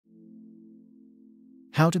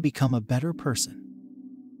How to become a better person.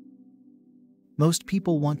 Most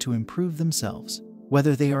people want to improve themselves,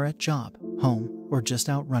 whether they are at job, home, or just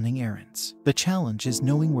out running errands. The challenge is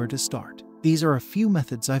knowing where to start. These are a few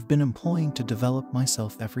methods I've been employing to develop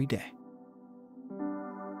myself every day.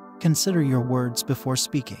 Consider your words before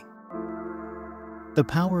speaking. The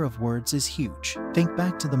power of words is huge. Think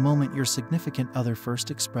back to the moment your significant other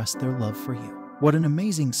first expressed their love for you. What an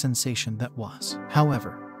amazing sensation that was.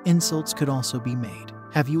 However, insults could also be made.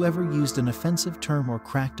 Have you ever used an offensive term or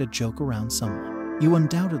cracked a joke around someone? You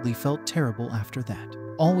undoubtedly felt terrible after that.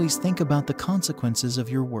 Always think about the consequences of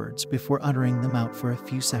your words before uttering them out for a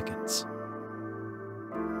few seconds.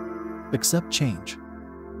 Accept change.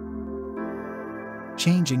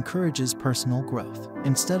 Change encourages personal growth.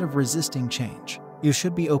 Instead of resisting change, you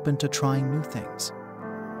should be open to trying new things,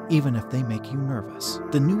 even if they make you nervous.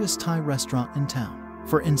 The newest Thai restaurant in town,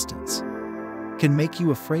 for instance, can make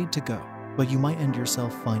you afraid to go, but you might end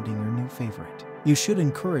yourself finding your new favorite. You should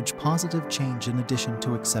encourage positive change in addition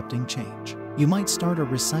to accepting change. You might start a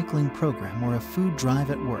recycling program or a food drive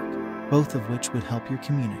at work, both of which would help your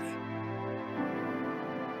community.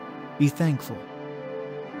 Be thankful.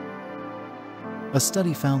 A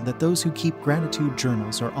study found that those who keep gratitude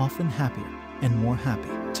journals are often happier and more happy.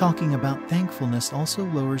 Talking about thankfulness also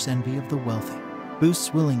lowers envy of the wealthy,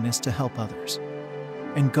 boosts willingness to help others,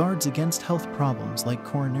 and guards against health problems like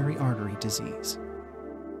coronary artery disease.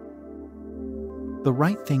 The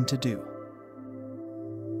right thing to do.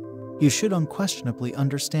 You should unquestionably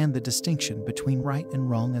understand the distinction between right and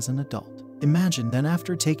wrong as an adult. Imagine that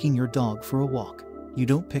after taking your dog for a walk, you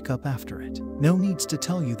don't pick up after it. No needs to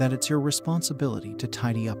tell you that it's your responsibility to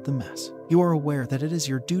tidy up the mess. You are aware that it is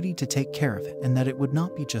your duty to take care of it and that it would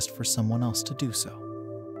not be just for someone else to do so.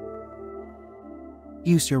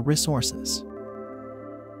 Use your resources.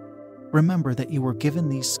 Remember that you were given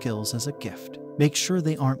these skills as a gift. Make sure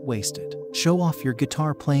they aren't wasted. Show off your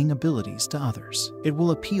guitar playing abilities to others. It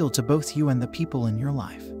will appeal to both you and the people in your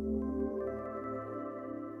life.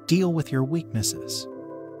 Deal with your weaknesses.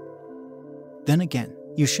 Then again,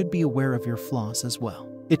 you should be aware of your flaws as well.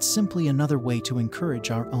 It's simply another way to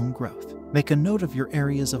encourage our own growth. Make a note of your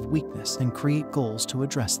areas of weakness and create goals to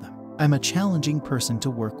address them. I'm a challenging person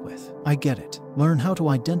to work with. I get it. Learn how to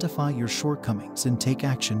identify your shortcomings and take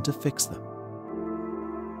action to fix them.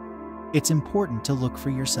 It's important to look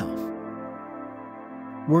for yourself.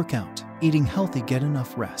 Work out, eating healthy, get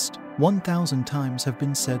enough rest. 1,000 times have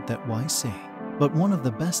been said that wise saying. But one of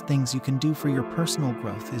the best things you can do for your personal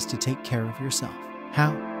growth is to take care of yourself.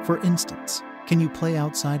 How? For instance, can you play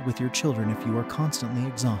outside with your children if you are constantly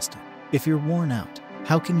exhausted? If you're worn out,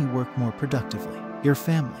 how can you work more productively? Your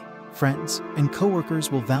family, friends, and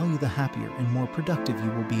coworkers will value the happier and more productive you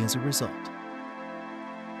will be as a result.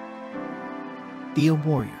 Be a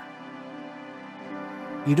warrior.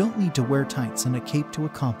 You don't need to wear tights and a cape to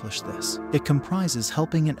accomplish this. It comprises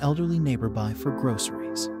helping an elderly neighbor buy for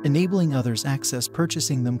groceries, enabling others access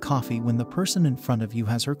purchasing them coffee when the person in front of you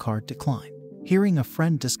has her card declined, hearing a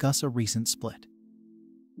friend discuss a recent split.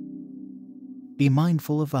 Be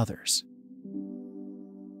mindful of others.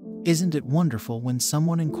 Isn't it wonderful when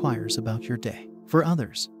someone inquires about your day? For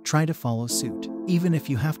others, try to follow suit, even if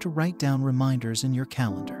you have to write down reminders in your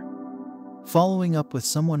calendar. Following up with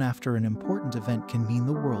someone after an important event can mean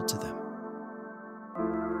the world to them.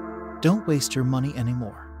 Don't waste your money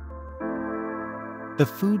anymore. The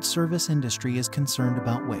food service industry is concerned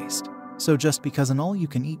about waste, so just because an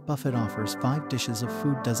all-you-can-eat buffet offers 5 dishes of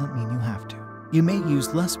food doesn't mean you have to. You may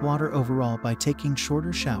use less water overall by taking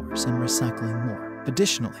shorter showers and recycling more.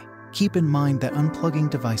 Additionally, keep in mind that unplugging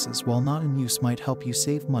devices while not in use might help you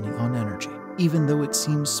save money on energy. Even though it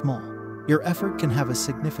seems small, your effort can have a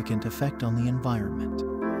significant effect on the environment.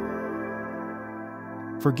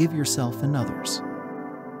 Forgive yourself and others.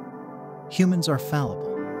 Humans are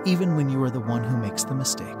fallible, even when you are the one who makes the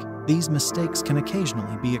mistake. These mistakes can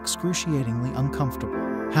occasionally be excruciatingly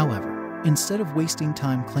uncomfortable. However, instead of wasting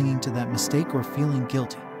time clinging to that mistake or feeling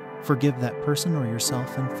guilty, forgive that person or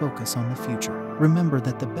yourself and focus on the future. Remember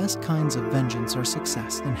that the best kinds of vengeance are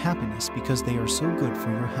success and happiness because they are so good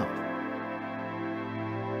for your health.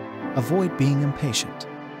 Avoid being impatient.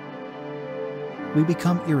 We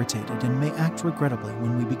become irritated and may act regrettably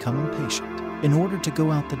when we become impatient. In order to go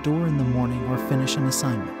out the door in the morning or finish an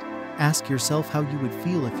assignment, ask yourself how you would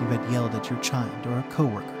feel if you had yelled at your child or a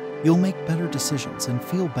coworker. You'll make better decisions and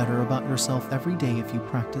feel better about yourself every day if you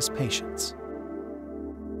practice patience.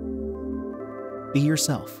 Be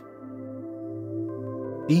yourself.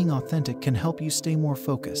 Being authentic can help you stay more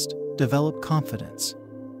focused, develop confidence,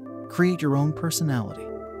 create your own personality,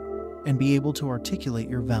 and be able to articulate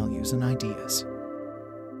your values and ideas.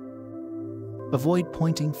 Avoid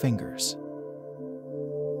pointing fingers.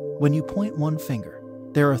 When you point one finger,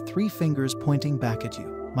 there are 3 fingers pointing back at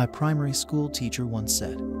you, my primary school teacher once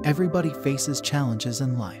said. Everybody faces challenges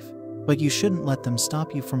in life, but you shouldn't let them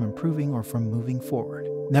stop you from improving or from moving forward.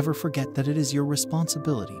 Never forget that it is your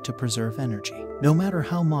responsibility to preserve energy. No matter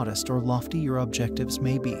how modest or lofty your objectives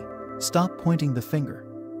may be, stop pointing the finger,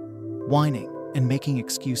 whining, and making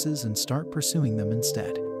excuses and start pursuing them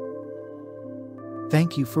instead.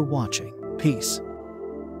 Thank you for watching. Peace.